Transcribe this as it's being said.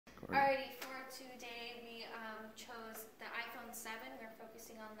Alrighty, for today we chose the iPhone 7. We're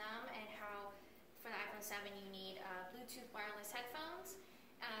focusing on them and how for the iPhone 7 you need Bluetooth wireless headphones.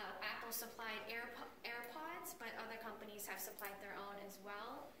 Apple supplied AirPods, but other companies have supplied their own as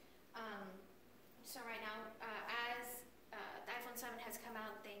well. So right now, as the iPhone 7 has come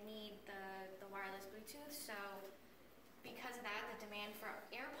out, they need the wireless Bluetooth. So because of that, the demand for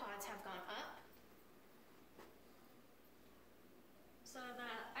AirPods have gone up. So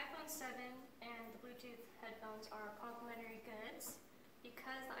the iPhone 7 and the Bluetooth headphones are complementary goods.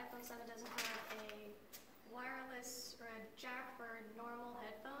 Because the iPhone 7 doesn't have a wireless or a jack for normal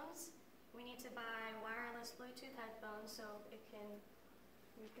headphones, we need to buy wireless Bluetooth headphones so we can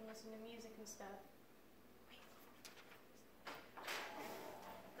listen to music and stuff.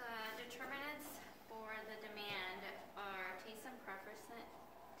 The determinants for the demand are tastes and preferences,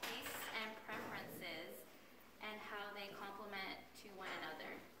 and how they complement to one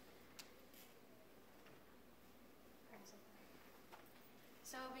another.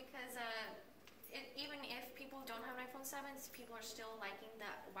 So because even if people don't have an iPhone 7, people are still liking the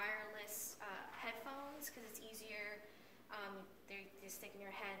wireless headphones because it's easier. They stick in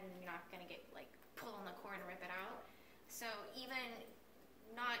your head and you're not going to get pull on the cord and rip it out. So even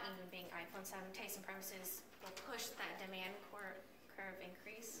not even being iPhone 7, taste and preferences will push that demand curve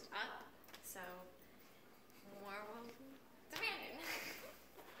increase up. So more will demand it.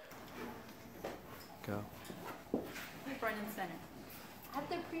 Go. Front and center. At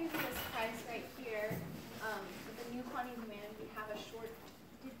the previous price right here, with the new quantity demand, we have a shorted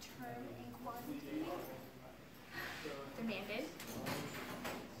term in quantity demanded.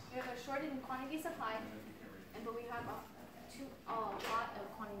 We have a shorted in quantity supply, but we have a lot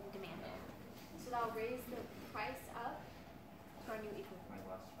of quantity demanded. So that'll raise the price up to our new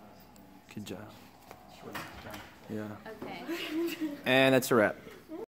equilibrium. Good job. Yeah. Okay. And that's a wrap.